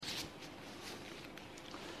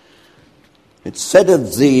It's said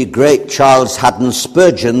of the great Charles Haddon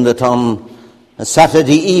Spurgeon that on a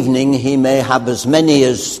Saturday evening he may have as many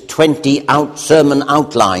as 20 sermon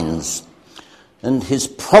outlines, and his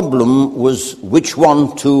problem was which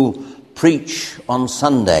one to preach on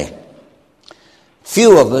Sunday.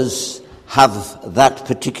 Few of us have that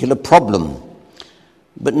particular problem,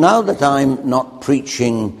 but now that I'm not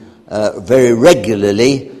preaching very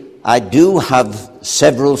regularly, I do have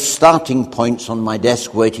several starting points on my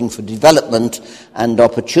desk waiting for development and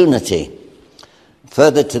opportunity.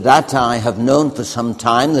 Further to that, I have known for some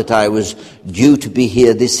time that I was due to be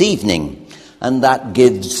here this evening, and that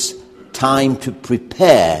gives time to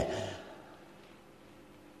prepare.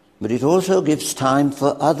 But it also gives time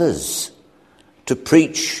for others to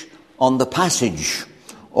preach on the passage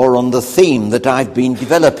or on the theme that I've been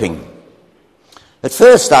developing. At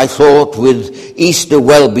first I thought, with Easter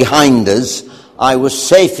well behind us, I was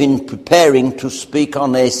safe in preparing to speak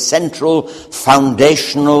on a central,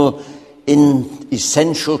 foundational,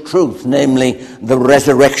 essential truth, namely the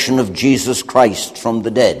resurrection of Jesus Christ from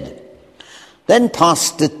the dead. Then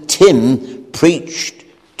Pastor Tim preached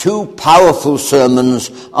 2 powerful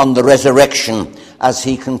sermons on the resurrection as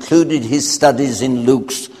he concluded his studies in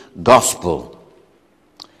Luke's Gospel.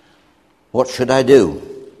 What should I do?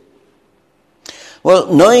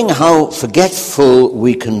 Well, knowing how forgetful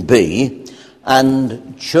we can be and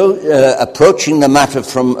approaching the matter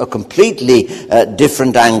from a completely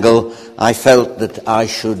different angle, I felt that I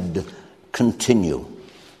should continue.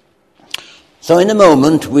 So in a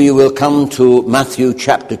moment we will come to Matthew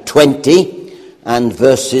chapter 20 and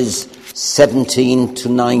verses 17 to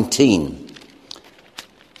 19.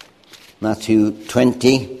 Matthew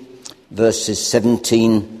 20, verses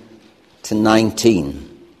 17 to 19.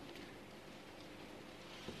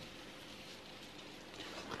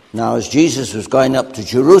 Now, as Jesus was going up to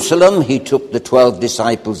Jerusalem, he took the 12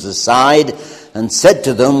 disciples aside and said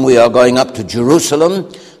to them, "We are going up to Jerusalem,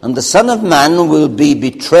 and the Son of Man will be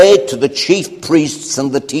betrayed to the chief priests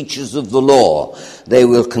and the teachers of the law. They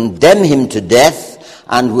will condemn him to death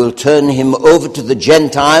and will turn him over to the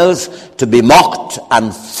Gentiles to be mocked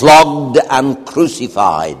and flogged and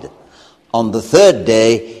crucified. On the 3rd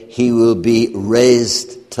day he will be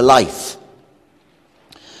raised to life."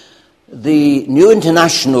 The New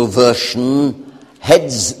International Version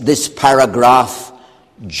heads this paragraph,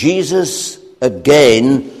 "Jesus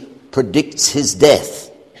again predicts his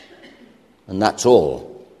death." And that's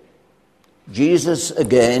all. Jesus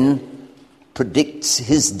again predicts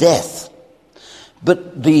his death.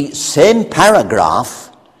 But the same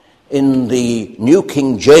paragraph in the New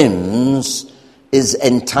King James is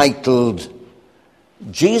entitled,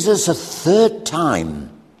 "Jesus a 3rd time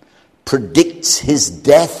predicts his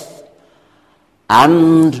death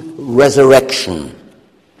and resurrection."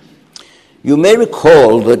 You may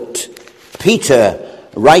recall that Peter,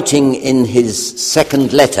 writing in his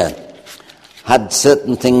 2nd letter, had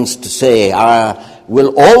certain things to say. "I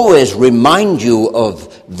will always remind you of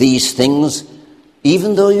these things,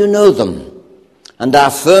 even though you know them, and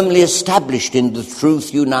are firmly established in the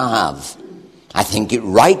truth you now have. I think it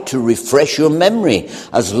right to refresh your memory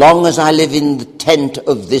as long as I live in the tent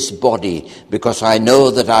of this body, because I know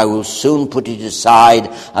that I will soon put it aside,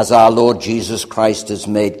 as our Lord Jesus Christ has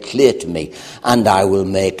made clear to me. And I will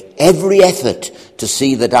make every effort to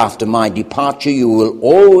see that after my departure you will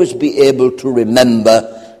always be able to remember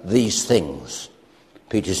these things."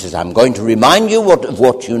 Peter says, I'm going to remind you of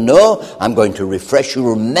what you know, I'm going to refresh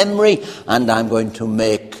your memory, and I'm going to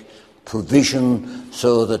make provision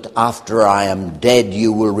so that after I am dead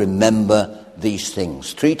you will remember these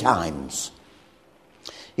things. 3 times.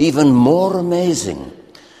 Even more amazing,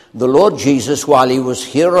 the Lord Jesus, while he was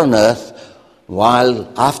here on earth,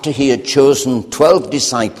 after he had chosen 12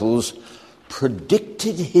 disciples,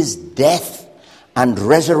 predicted his death and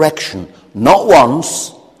resurrection, not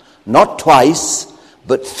once, not twice,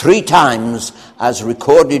 but 3 times, as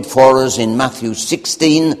recorded for us in Matthew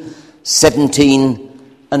 16, 17,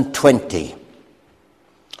 and 20.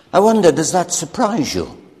 I wonder, does that surprise you?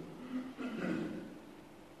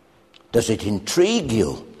 Does it intrigue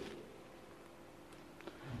you?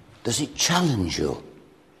 Does it challenge you?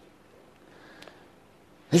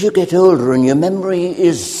 As you get older and your memory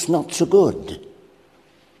is not so good,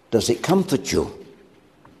 does it comfort you?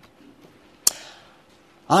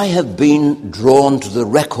 I have been drawn to the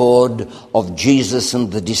record of Jesus and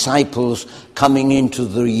the disciples coming into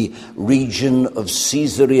the region of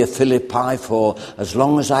Caesarea Philippi for as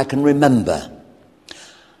long as I can remember.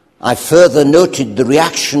 I further noted the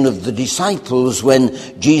reaction of the disciples when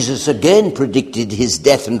Jesus again predicted his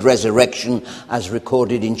death and resurrection, as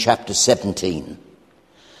recorded in chapter 17.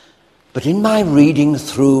 But in my reading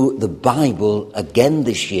through the Bible again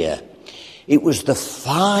this year, it was the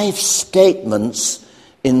 5 statements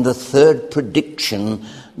in the third prediction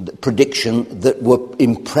that were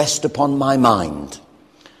impressed upon my mind.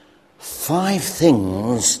 5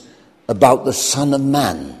 things about the Son of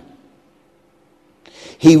Man.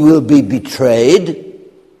 He will be betrayed.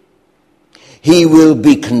 He will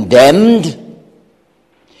be condemned.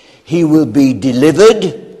 He will be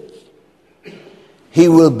delivered. He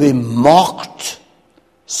will be mocked,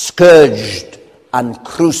 scourged, and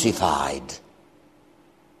crucified.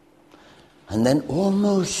 And then,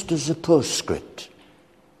 almost as a postscript,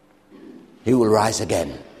 he will rise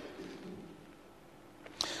again.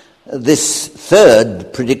 This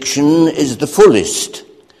third prediction is the fullest,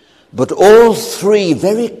 but all 3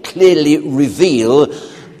 very clearly reveal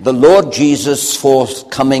the Lord Jesus'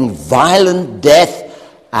 forthcoming violent death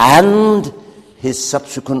and his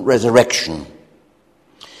subsequent resurrection.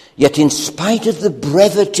 Yet in spite of the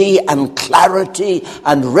brevity and clarity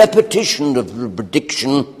and repetition of the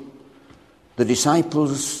prediction, the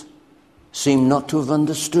disciples seem not to have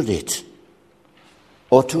understood it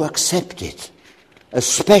or to accept it,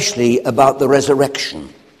 especially about the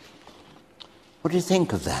resurrection. What do you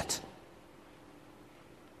think of that?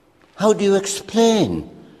 How do you explain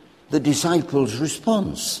the disciples'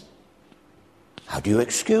 response? How do you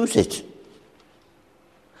excuse it?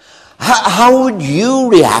 How would you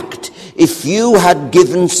react if you had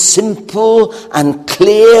given simple and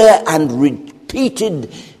clear and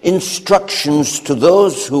repeated instructions to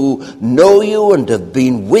those who know you and have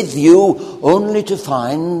been with you, only to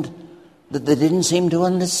find that they didn't seem to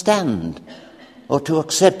understand or to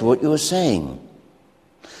accept what you were saying?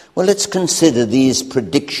 Well, let's consider these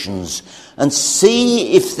predictions and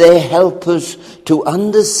see if they help us to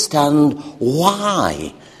understand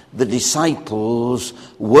why the disciples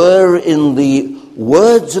were, in the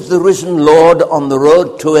words of the risen Lord on the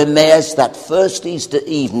road to Emmaus that first Easter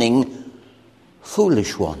evening,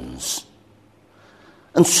 foolish ones,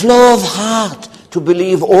 and slow of heart to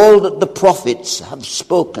believe all that the prophets have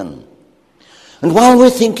spoken. And while we're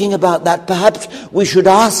thinking about that, perhaps we should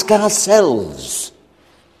ask ourselves,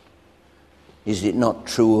 is it not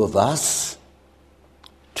true of us,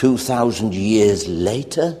 2,000 years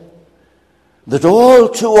later, that all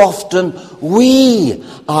too often we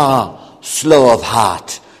are slow of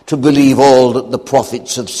heart to believe all that the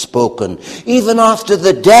prophets have spoken, even after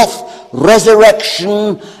the death,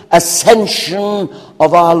 resurrection, ascension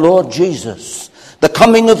of our Lord Jesus, the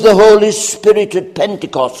coming of the Holy Spirit at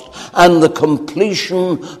Pentecost, and the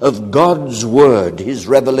completion of God's Word, his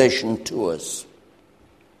revelation to us?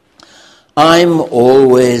 I'm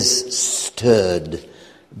always stirred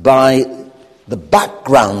by the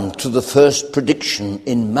background to the first prediction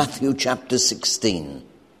in Matthew chapter 16.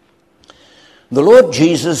 The Lord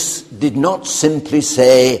Jesus did not simply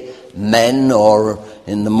say, men, or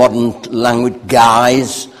in the modern language,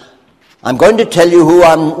 guys, I'm going to tell you who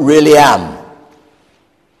I really am.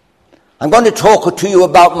 I'm going to talk to you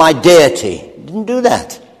about my deity. He didn't do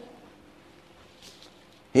that.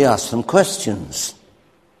 He asked them questions,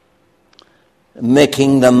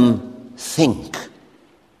 making them think.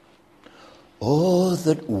 Oh,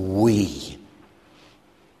 that we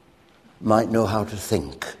might know how to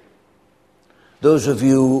think. Those of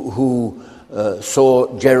you who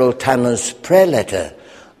saw Gerald Tanner's prayer letter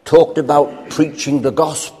talked about preaching the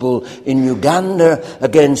gospel in Uganda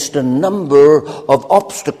against a number of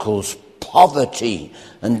obstacles, poverty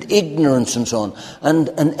and ignorance and so on, and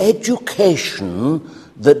an education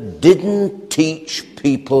that didn't teach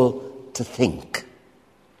people to think.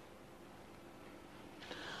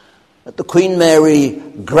 At the Queen Mary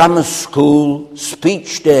Grammar School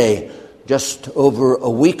speech day just over a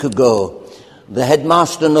week ago, the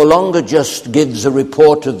headmaster no longer just gives a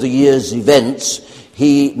report of the year's events.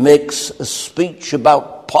 He makes a speech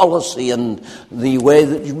about policy and the way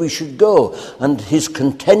that we should go. And his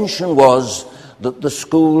contention was that the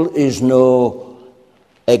school is no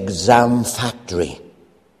exam factory.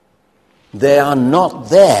 They are not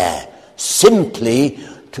there simply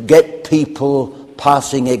to get people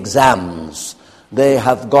passing exams. They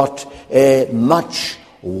have got a much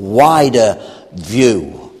wider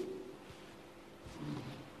view.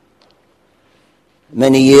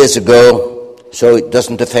 Many years ago, so it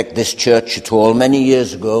doesn't affect this church at all, many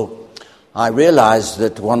years ago, I realized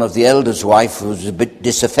that one of the elders' wife was a bit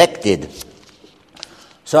disaffected.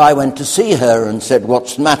 So I went to see her and said,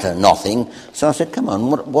 what's the matter? Nothing. So I said, come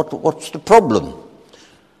on, what's the problem?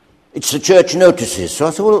 It's the church notices. So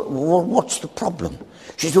I said, well, what's the problem?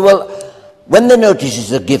 She said, well, when the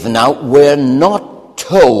notices are given out, we're not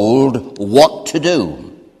told what to do.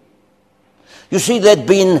 You see, there'd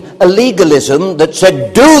been a legalism that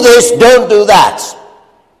said, do this, don't do that.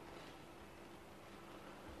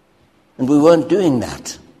 And we weren't doing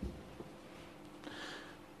that.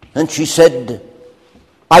 And she said,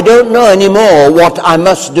 I don't know anymore what I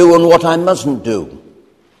must do and what I mustn't do.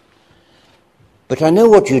 But I know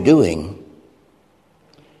what you're doing.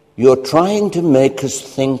 You're trying to make us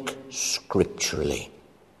think scripturally.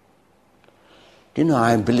 Do you know,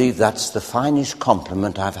 I believe that's the finest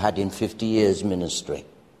compliment I've had in 50 years ministry.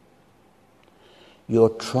 You're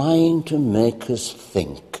trying to make us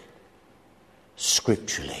think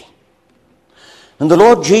scripturally. And the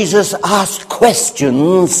Lord Jesus asked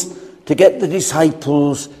questions to get the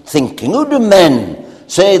disciples thinking. Who do men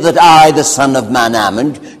say that I, the Son of Man, am?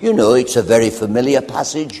 And you know, it's a very familiar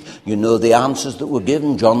passage. You know the answers that were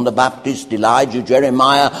given. John the Baptist, Elijah,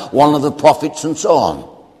 Jeremiah, one of the prophets, and so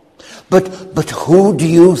on. But who do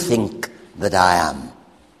you think that I am?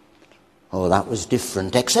 Oh, that was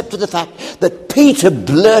different, except for the fact that Peter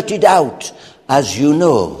blurted out, as you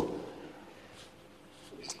know,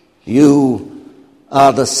 you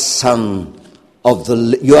are the Son of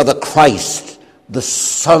you are the Christ, the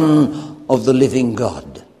Son of the living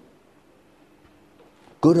God.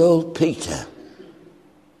 Good old Peter.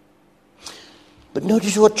 But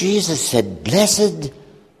notice what Jesus said, blessed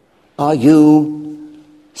are you,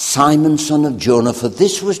 Simon, son of Jonah, for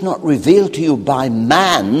this was not revealed to you by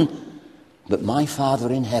man, but my Father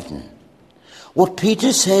in heaven. What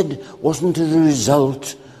Peter said wasn't the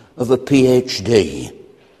result of a PhD.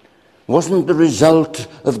 Wasn't the result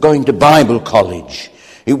of going to Bible college.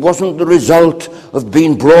 It wasn't the result of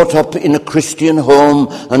being brought up in a Christian home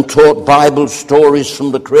and taught Bible stories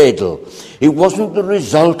from the cradle. It wasn't the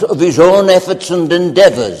result of his own efforts and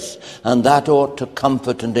endeavors, and that ought to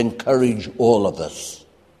comfort and encourage all of us.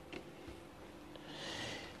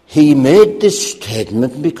 He made this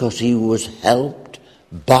statement because he was helped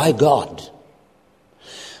by God.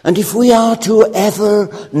 And if we are to ever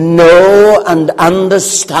know and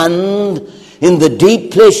understand in the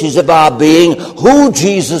deep places of our being who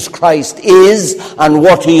Jesus Christ is and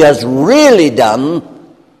what he has really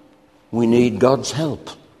done, we need God's help.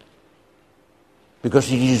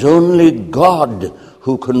 Because it is only God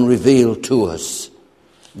who can reveal to us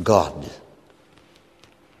God.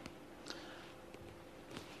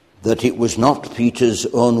 That it was not Peter's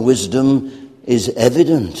own wisdom is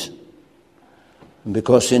evident.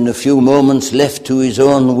 Because in a few moments left to his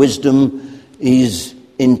own wisdom, he's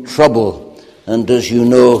in trouble. And as you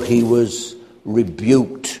know, he was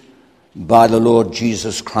rebuked by the Lord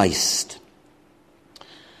Jesus Christ.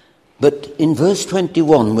 But in verse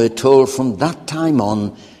 21, we're told from that time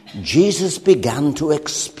on, Jesus began to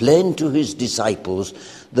explain to his disciples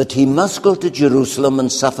that he must go to Jerusalem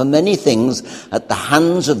and suffer many things at the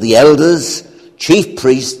hands of the elders, chief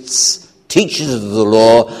priests, teachers of the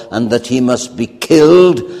law, and that he must be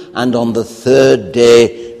killed and on the third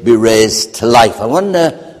day be raised to life. I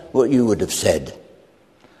wonder what you would have said.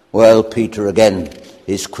 Well, Peter again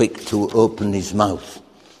is quick to open his mouth,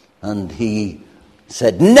 and he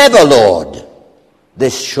said, never, Lord,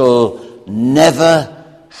 this shall never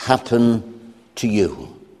happen to you.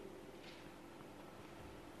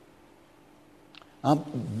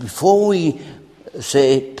 Before we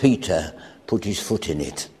say Peter put his foot in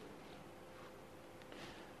it,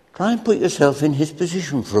 try and put yourself in his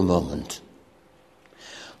position for a moment.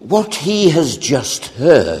 What he has just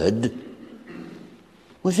heard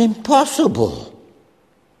was impossible,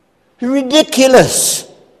 ridiculous.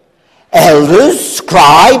 Elders,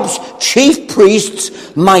 scribes, chief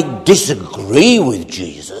priests might disagree with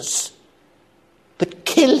Jesus, but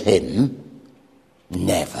kill him?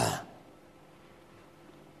 Never.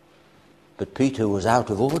 But Peter was out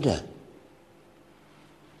of order.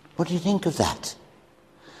 What do you think of that?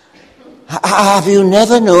 Have you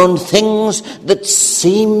never known things that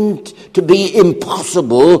seemed to be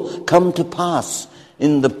impossible come to pass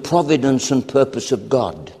in the providence and purpose of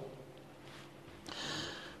God?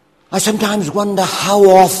 I sometimes wonder how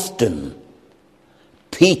often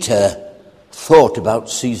Peter thought about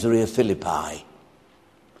Caesarea Philippi.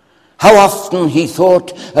 How often he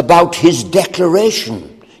thought about his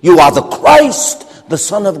declaration, you are the Christ, the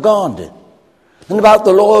Son of God. And about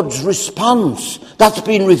the Lord's response, that's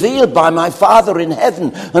been revealed by my Father in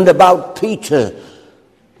heaven. And about Peter,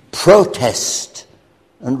 protest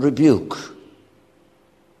and rebuke.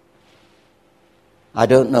 I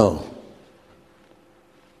don't know.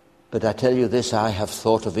 But I tell you this, I have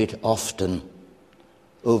thought of it often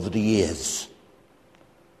over the years.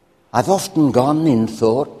 I've often gone in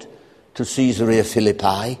thought to Caesarea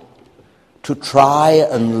Philippi to try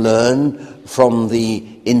and learn from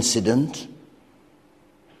the incident.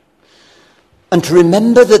 And to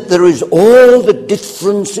remember that there is all the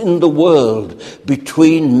difference in the world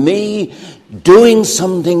between me doing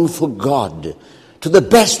something for God to the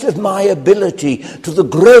best of my ability, to the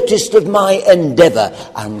greatest of my endeavor,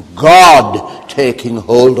 and God taking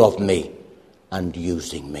hold of me and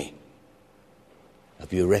using me.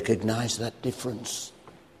 Have you recognized that difference?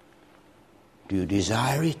 Do you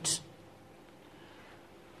desire it?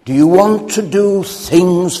 Do you want to do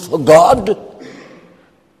things for God?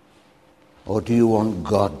 Or do you want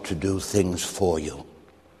God to do things for you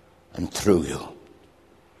and through you?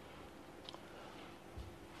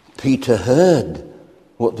 Peter heard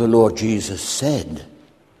what the Lord Jesus said,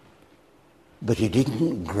 but he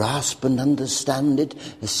didn't grasp and understand it,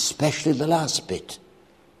 especially the last bit.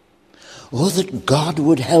 Oh, that God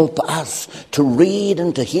would help us to read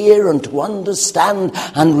and to hear and to understand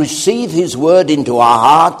and receive his word into our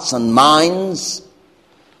hearts and minds,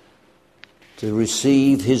 to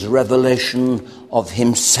receive his revelation of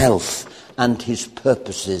himself and his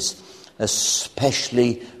purposes,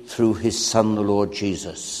 especially through his Son, the Lord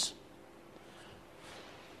Jesus.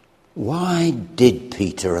 Why did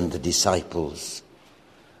Peter and the disciples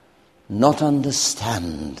not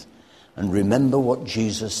understand and remember what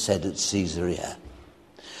Jesus said at Caesarea?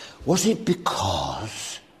 Was it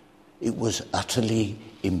because it was utterly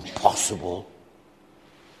impossible?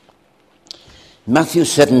 Matthew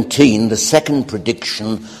 17, the second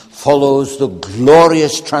prediction, follows the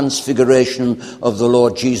glorious transfiguration of the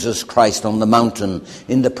Lord Jesus Christ on the mountain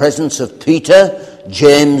in the presence of Peter,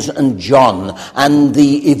 James and John, and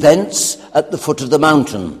the events at the foot of the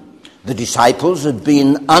mountain. The disciples had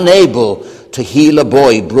been unable to heal a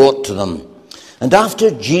boy brought to them. And after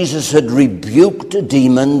Jesus had rebuked a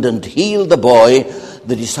demon and healed the boy,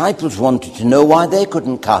 the disciples wanted to know why they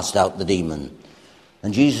couldn't cast out the demon.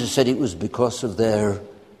 And Jesus said it was because of their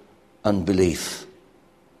unbelief.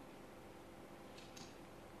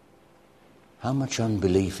 How much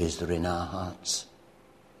unbelief is there in our hearts?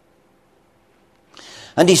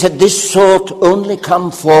 And he said this sort only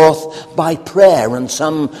come forth by prayer, and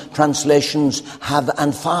some translations have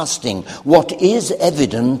and fasting. What is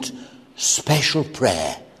evident, special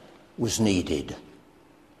prayer was needed.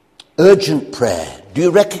 Urgent prayer. Do you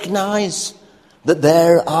recognize that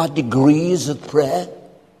there are degrees of prayer?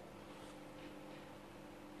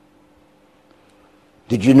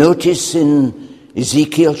 Did you notice in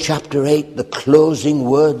Ezekiel chapter 8, the closing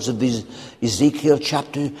words of Ezekiel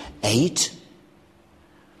chapter 8?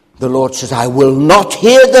 The Lord says, I will not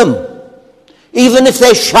hear them. Even if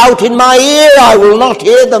they shout in my ear, I will not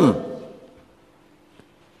hear them.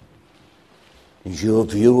 Is your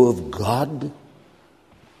view of God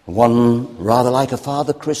one rather like a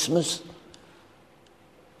Father Christmas?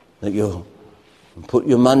 That you put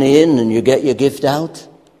your money in and you get your gift out?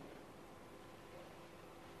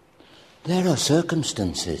 There are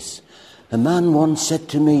circumstances. A man once said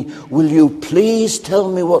to me, will you please tell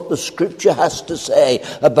me what the scripture has to say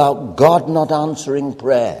about God not answering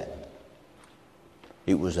prayer?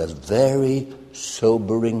 It was a very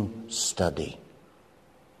sobering study.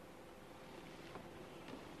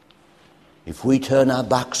 If we turn our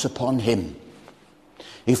backs upon him,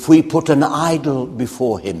 if we put an idol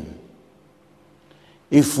before him,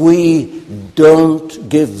 if we don't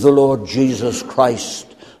give the Lord Jesus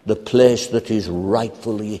Christ the place that is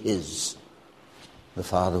rightfully his, the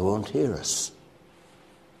Father won't hear us.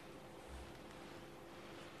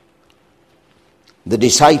 The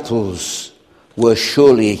disciples were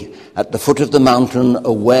surely at the foot of the mountain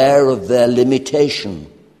aware of their limitation.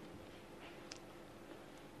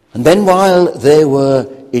 And then while they were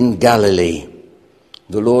in Galilee,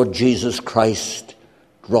 the Lord Jesus Christ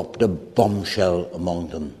dropped a bombshell among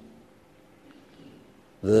them.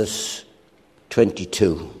 Verse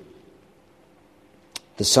 22.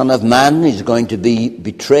 The Son of Man is going to be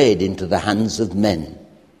betrayed into the hands of men.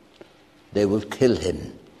 They will kill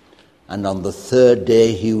him, and on the third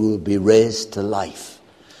day he will be raised to life.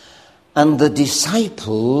 And the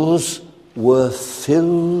disciples were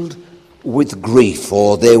filled with grief,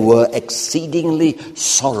 or they were exceedingly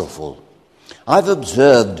sorrowful. I've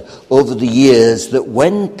observed over the years that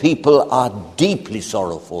when people are deeply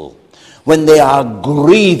sorrowful, when they are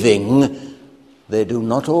grieving, they do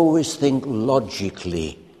not always think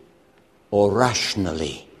logically or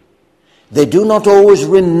rationally. They do not always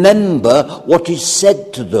remember what is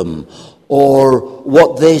said to them or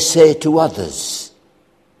what they say to others.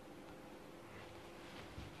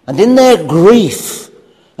 And in their grief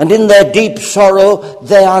and in their deep sorrow,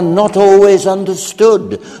 they are not always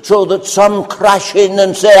understood, so that some crash in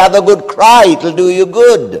and say, have a good cry, it'll do you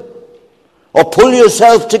good. Or pull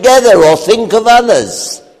yourself together, or think of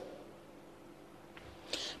others.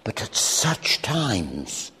 But at such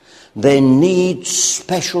times, they need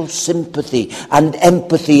special sympathy and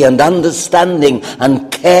empathy and understanding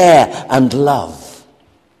and care and love.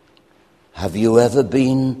 Have you ever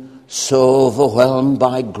been so overwhelmed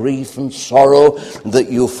by grief and sorrow that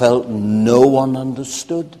you felt no one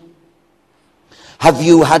understood? Have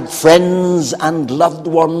you had friends and loved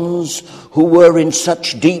ones who were in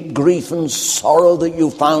such deep grief and sorrow that you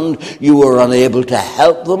found you were unable to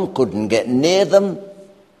help them, couldn't get near them?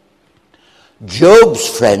 Job's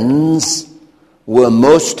friends were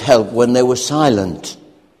most helped when they were silent.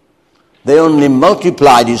 They only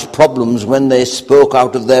multiplied his problems when they spoke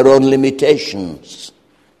out of their own limitations.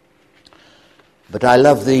 But I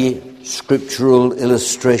love the scriptural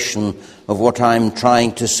illustration of what I'm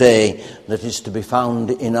trying to say that is to be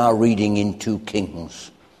found in our reading in 2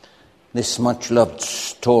 Kings. This much-loved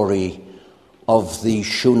story of the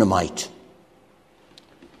Shunammite.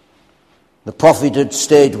 The prophet had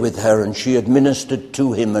stayed with her and she had ministered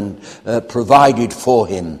to him and provided for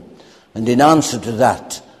him. And in answer to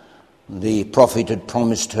that, the prophet had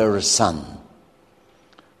promised her a son.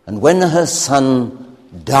 And when her son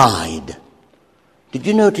died, did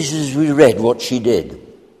you notice as we read what she did?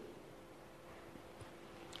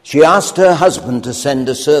 She asked her husband to send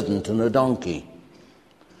a servant and a donkey.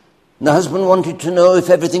 And the husband wanted to know if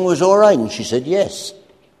everything was all right, and she said yes.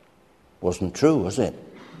 Wasn't true, was it?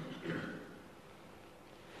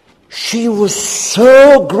 She was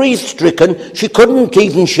so grief-stricken, she couldn't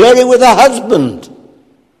even share it with her husband.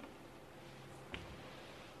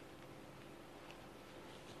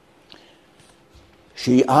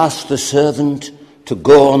 She asked the servant to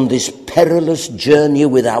go on this perilous journey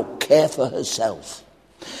without care for herself.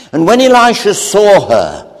 And when Elisha saw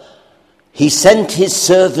her, he sent his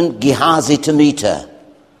servant Gehazi to meet her.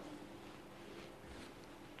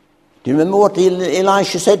 Do you remember what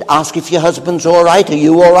Elisha said? Ask if your husband's all right. Are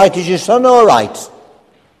you all right? Is your son all right?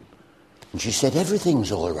 And she said,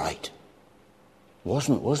 everything's all right.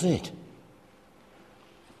 Wasn't, was it?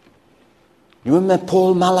 You remember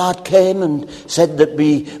Paul Mallard came and said that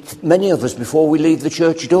many of us, before we leave the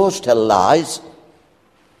church doors, tell lies.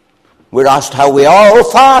 We're asked how we are. Oh,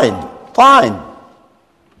 fine.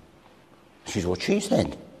 This is what she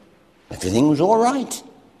said. Everything was all right.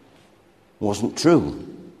 Wasn't true.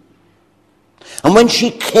 And when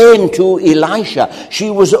she came to Elisha,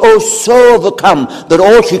 she was so overcome that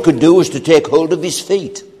all she could do was to take hold of his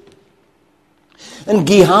feet. And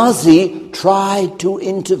Gehazi tried to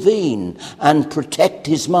intervene and protect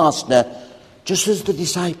his master, just as the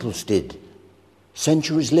disciples did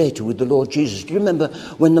centuries later with the Lord Jesus. Do you remember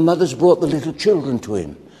when the mothers brought the little children to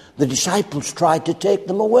him? The disciples tried to take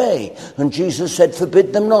them away, and Jesus said,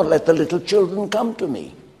 forbid them not, let the little children come to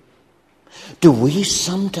me. Do we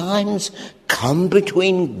sometimes come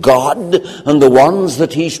between God and the ones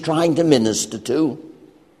that he's trying to minister to?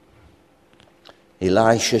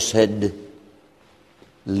 Elisha said,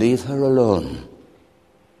 leave her alone.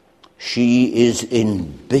 She is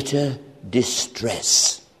in bitter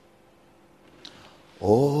distress.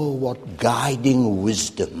 Oh, what guiding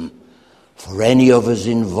wisdom for any of us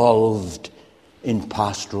involved in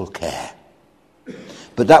pastoral care.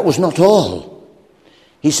 But that was not all.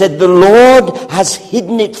 He said, the Lord has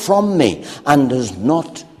hidden it from me and has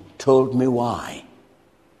not told me why.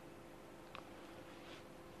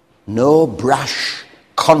 No brash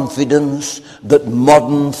confidence that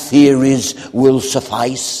modern theories will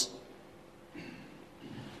suffice.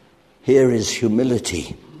 Here is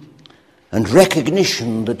humility and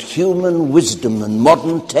recognition that human wisdom and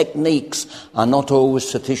modern techniques are not always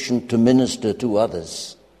sufficient to minister to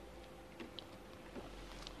others.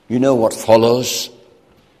 You know what follows.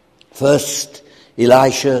 First,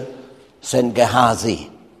 Elisha sent Gehazi,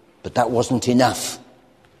 but that wasn't enough.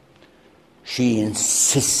 She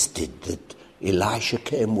insisted that Elisha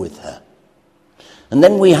came with her. And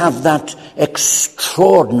then we have that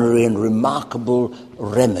extraordinary and remarkable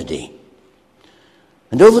remedy.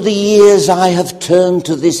 And over the years I have turned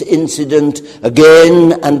to this incident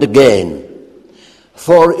again and again.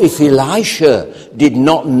 For if Elisha did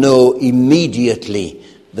not know immediately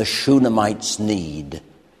the Shunammite's need,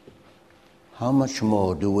 how much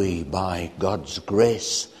more do we, by God's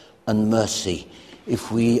grace and mercy,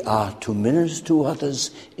 if we are to minister to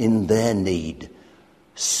others in their need,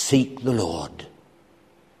 seek the Lord,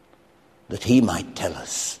 that he might tell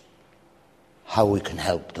us how we can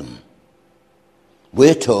help them.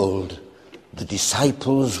 We're told the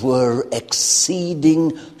disciples were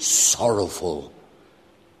exceeding sorrowful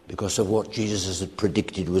because of what Jesus had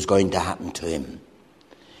predicted was going to happen to him.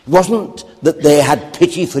 It wasn't that they had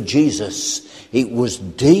pity for Jesus. It was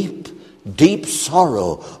deep, deep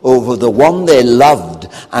sorrow over the one they loved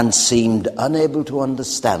and seemed unable to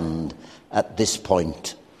understand at this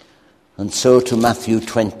point. And so to Matthew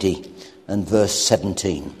 20 and verse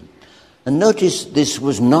 17. And notice this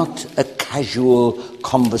was not a casual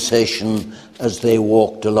conversation as they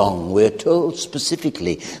walked along. We're told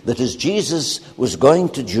specifically that as Jesus was going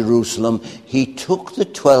to Jerusalem, he took the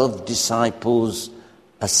 12 disciples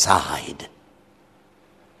aside.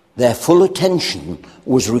 Their full attention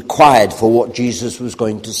was required for what Jesus was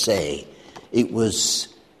going to say. It was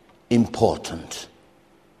important.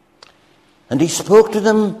 And he spoke to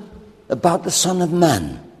them about the Son of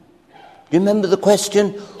Man. Do you remember the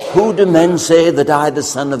question? Who do men say that I, the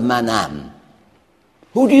Son of Man, am?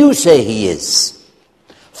 Who do you say he is?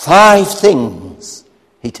 5 things,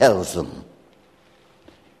 he tells them.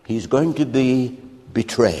 He's going to be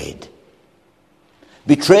betrayed.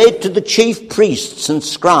 Betrayed to the chief priests and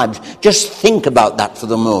scribes. Just think about that for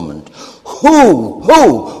the moment. Who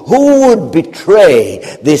would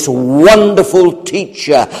betray this wonderful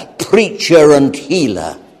teacher, preacher, and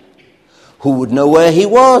healer? Who would know where he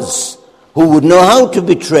was? Who would know how to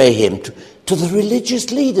betray him? To the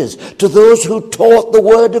religious leaders, to those who taught the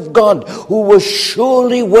word of God, who were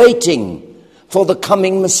surely waiting for the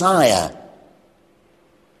coming Messiah.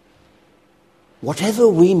 Whatever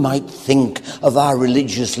we might think of our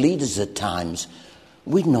religious leaders at times,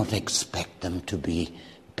 we'd not expect them to be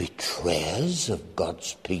betrayers of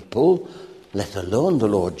God's people, let alone the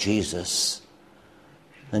Lord Jesus.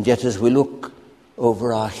 And yet as we look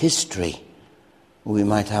over our history, we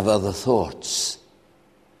might have other thoughts.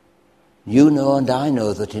 You know and I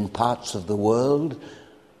know that in parts of the world,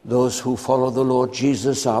 those who follow the Lord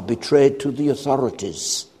Jesus are betrayed to the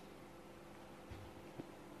authorities.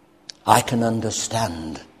 I can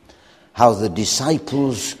understand how the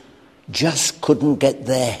disciples just couldn't get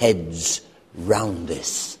their heads round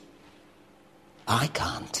this. I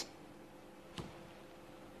can't.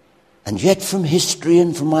 And yet from history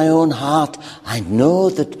and from my own heart, I know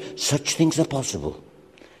that such things are possible.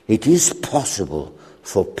 It is possible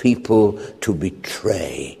for people to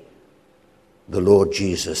betray the Lord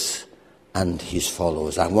Jesus and his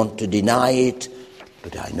followers. I want to deny it,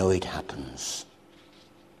 but I know it happens.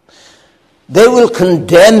 They will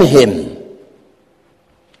condemn him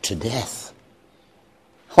to death.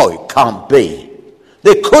 Oh, it can't be.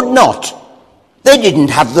 They could not. They didn't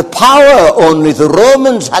have the power. Only the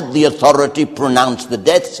Romans had the authority to pronounce the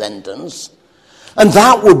death sentence. And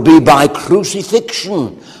that would be by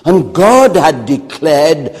crucifixion. And God had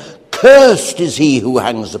declared, cursed is he who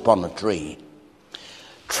hangs upon a tree.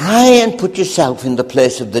 Try and put yourself in the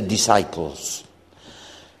place of the disciples.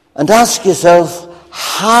 And ask yourself,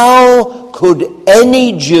 how could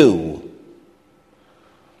any Jew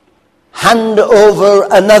hand over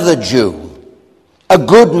another Jew, a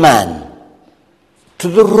good man, to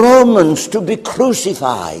the Romans to be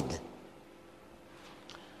crucified?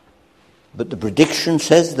 But the prediction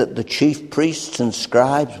says that the chief priests and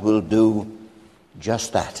scribes will do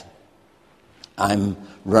just that. I'm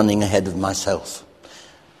running ahead of myself.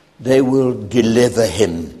 They will deliver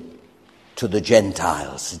him to the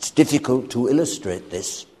Gentiles. It's difficult to illustrate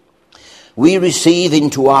this. We receive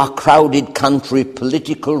into our crowded country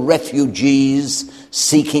political refugees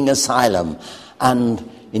seeking asylum, and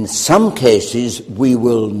in some cases we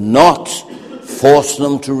will not force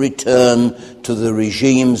them to return to the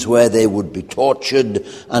regimes where they would be tortured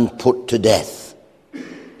and put to death.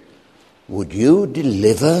 Would you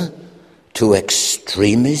deliver to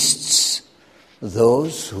extremists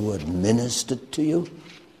those who had ministered to you?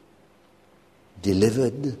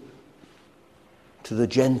 Delivered to the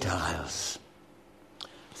Gentiles.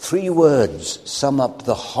 3 words sum up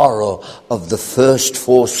the horror of the first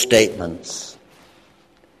 4 statements.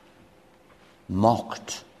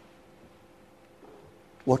 Mocked.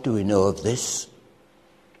 What do we know of this?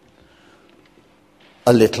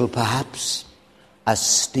 A little, perhaps, as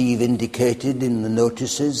Steve indicated in the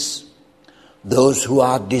notices. Those who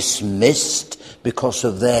are dismissed because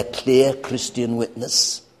of their clear Christian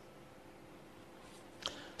witness.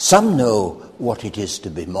 Some know what it is to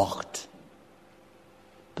be mocked.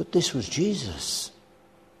 But this was Jesus.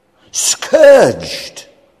 Scourged.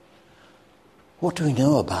 What do we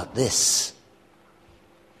know about this?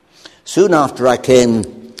 Soon after I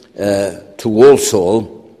came to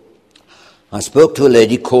Walsall, I spoke to a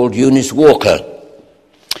lady called Eunice Walker.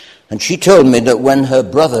 And she told me that when her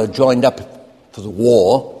brother joined up for the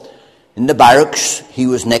war, in the barracks he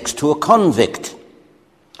was next to a convict.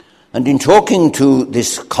 And in talking to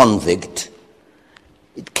this convict,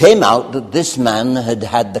 it came out that this man had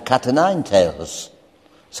had the cat o' nine tails.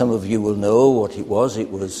 Some of you will know what it was. It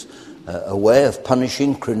was a way of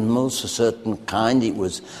punishing criminals, a certain kind. It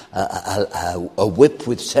was a whip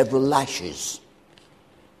with several lashes.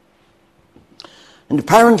 And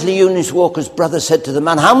apparently Eunice Walker's brother said to the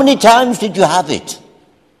man, "How many times did you have it?"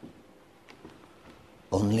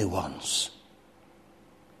 "Only once.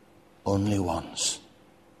 Only once.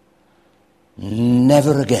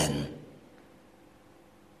 Never again."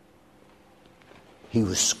 He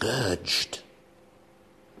was scourged.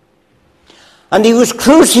 And he was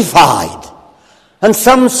crucified. And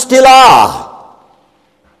some still are.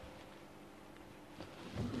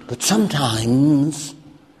 But sometimes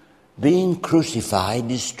being crucified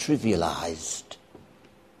is trivialized.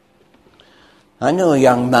 I know a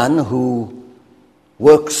young man who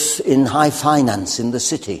works in high finance in the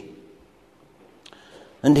city.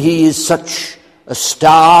 And he is such a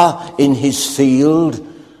star in his field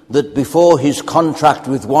that before his contract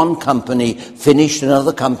with one company finished,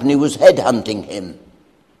 another company was headhunting him.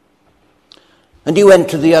 And he went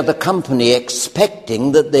to the other company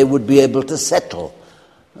expecting that they would be able to settle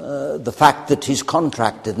the fact that his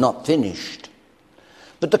contract had not finished.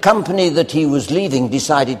 But the company that he was leaving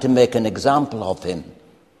decided to make an example of him,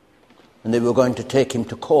 and they were going to take him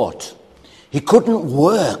to court. He couldn't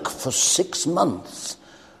work for 6 months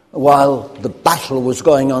while the battle was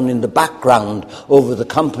going on in the background over the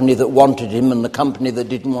company that wanted him and the company that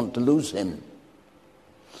didn't want to lose him.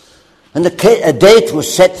 And a date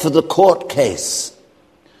was set for the court case.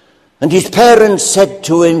 And his parents said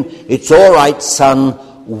to him, "It's all right, son,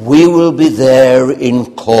 we will be there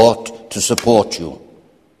in court to support you."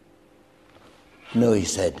 "No," he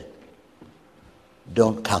said,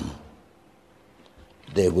 "don't come.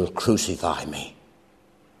 They will crucify me."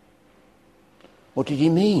 What did he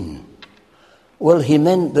mean? Well, he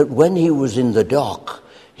meant that when he was in the dock,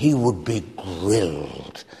 he would be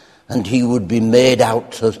grilled and he would be made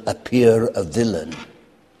out to appear a villain.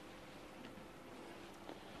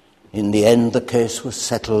 In the end, the case was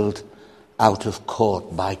settled out of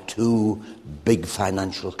court by 2 big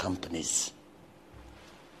financial companies.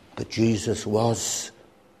 But Jesus was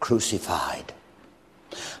crucified.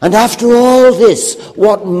 And after all this,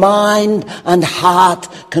 what mind and heart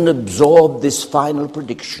can absorb this final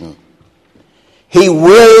prediction? He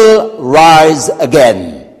will rise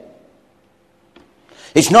again.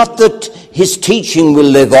 It's not that his teaching will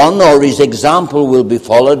live on or his example will be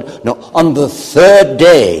followed. No, on the 3rd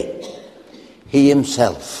day, he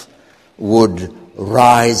himself would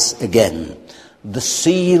rise again. The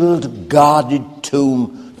sealed, guarded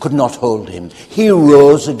tomb could not hold him. He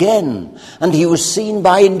rose again, and he was seen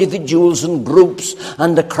by individuals and groups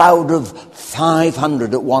and a crowd of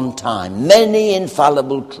 500 at one time, many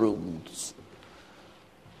infallible truths.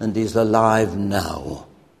 And he's alive now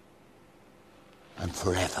and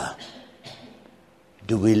forever.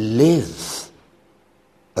 Do we live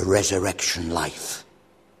a resurrection life?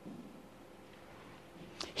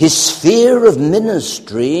 His sphere of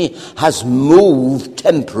ministry has moved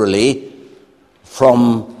temporarily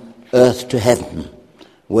from earth to heaven,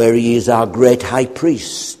 where he is our great high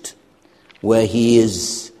priest, where he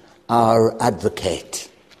is our advocate.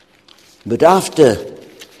 But after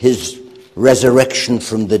his resurrection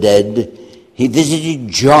from the dead, he visited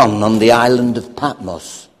John on the island of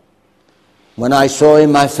Patmos. When I saw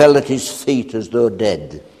him, I fell at his feet as though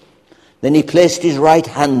dead. Then he placed his right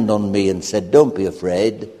hand on me and said, "Don't be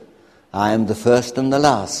afraid. I am the first and the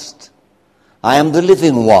last. I am the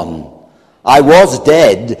living one. I was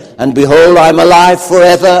dead, and behold, I am alive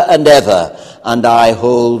forever and ever, and I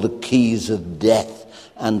hold the keys of death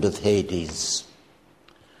and of Hades."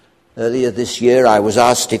 Earlier this year, I was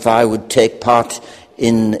asked if I would take part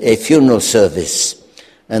in a funeral service,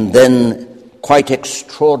 and then, quite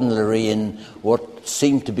extraordinary in what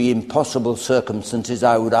seemed to be impossible circumstances,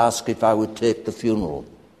 I would ask if I would take the funeral.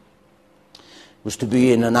 It was to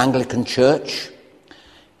be in an Anglican church.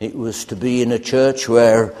 It was to be in a church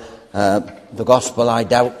where the gospel, I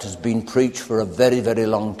doubt, has been preached for a very, very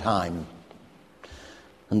long time.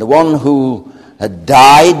 And the one who had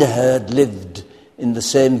died had lived in the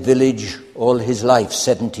same village all his life,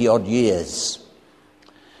 70-odd years.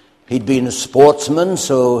 He'd been a sportsman,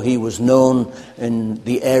 so he was known in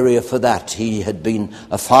the area for that. He had been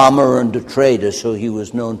a farmer and a trader, so he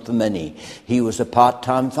was known for many. He was a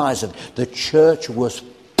part-time fireman. The church was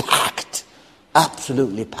packed,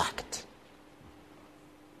 absolutely packed.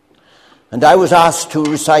 And I was asked to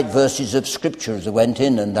recite verses of Scripture as I went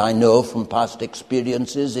in, and I know from past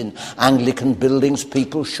experiences in Anglican buildings,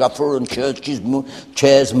 people shuffle and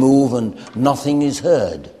chairs move and nothing is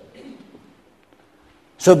heard.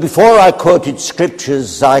 So before I quoted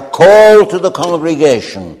Scriptures, I called to the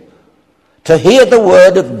congregation to hear the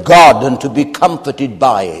word of God and to be comforted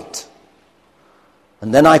by it.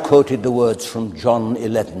 And then I quoted the words from John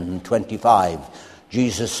 11:25.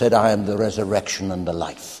 Jesus said, I am the resurrection and the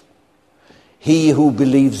life. He who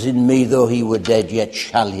believes in me, though he were dead, yet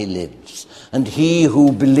shall he live. And he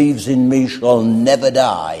who believes in me shall never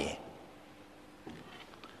die.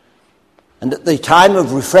 And at the time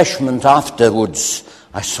of refreshment afterwards,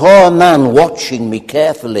 I saw a man watching me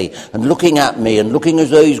carefully and looking at me and looking as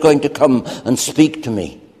though he's going to come and speak to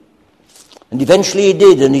me. And eventually he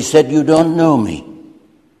did, and he said, you don't know me.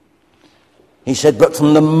 He said, but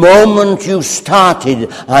from the moment you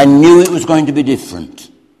started, I knew it was going to be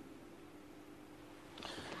different.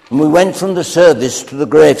 And we went from the service to the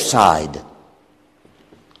graveside.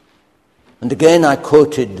 And again I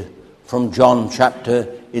quoted from John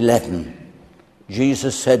chapter 11.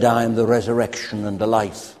 Jesus said, I am the resurrection and the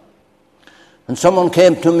life. And someone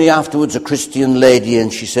came to me afterwards, a Christian lady,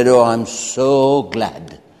 and she said, oh, I'm so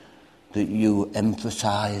glad that you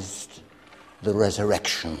emphasized the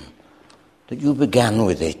resurrection, that you began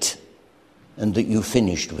with it and that you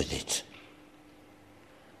finished with it.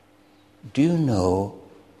 Do you know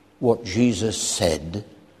what Jesus said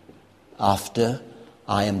after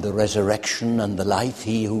I am the resurrection and the life?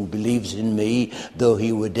 He who believes in me, though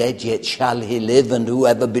he were dead, yet shall he live, and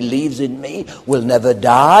whoever believes in me will never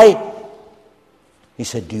die. He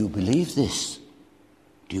said, do you believe this?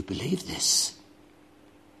 Do you believe this?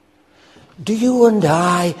 Do you and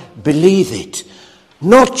I believe it?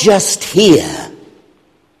 Not just here,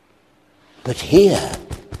 but here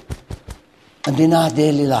and in our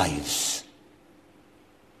daily lives.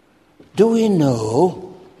 Do we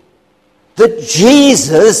know that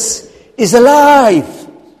Jesus is alive?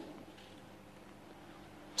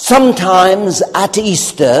 Sometimes at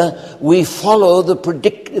Easter we follow the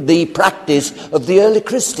practice of the early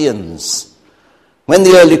Christians. When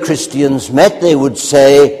the early Christians met, they would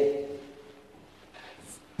say,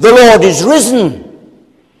 the Lord is risen.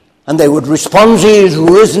 And they would respond, he is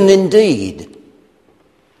risen indeed.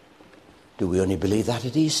 Do we only believe that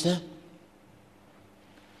at Easter?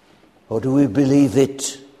 Or do we believe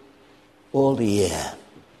it all the year?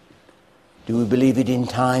 Do we believe it in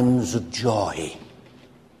times of joy?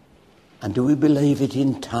 And do we believe it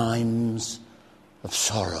in times of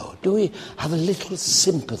sorrow? Do we have a little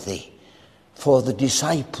sympathy for the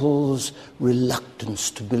disciples'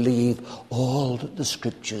 reluctance to believe all that the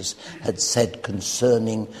Scriptures had said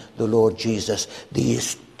concerning the Lord Jesus?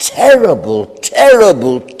 These terrible,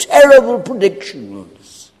 terrible, terrible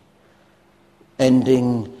predictions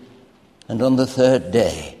ending, and on the third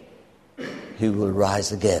day he will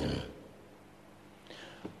rise again.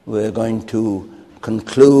 We're going to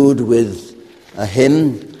conclude with a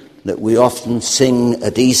hymn that we often sing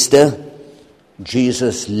at Easter.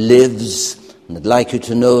 Jesus lives. And I'd like you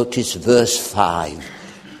to notice verse 5.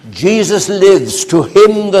 Jesus lives, to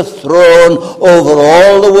him the throne over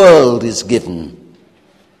all the world is given.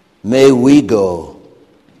 May we go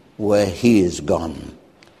where he is gone,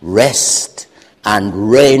 rest and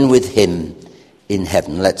reign with him in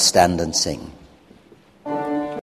heaven. Let's stand and sing.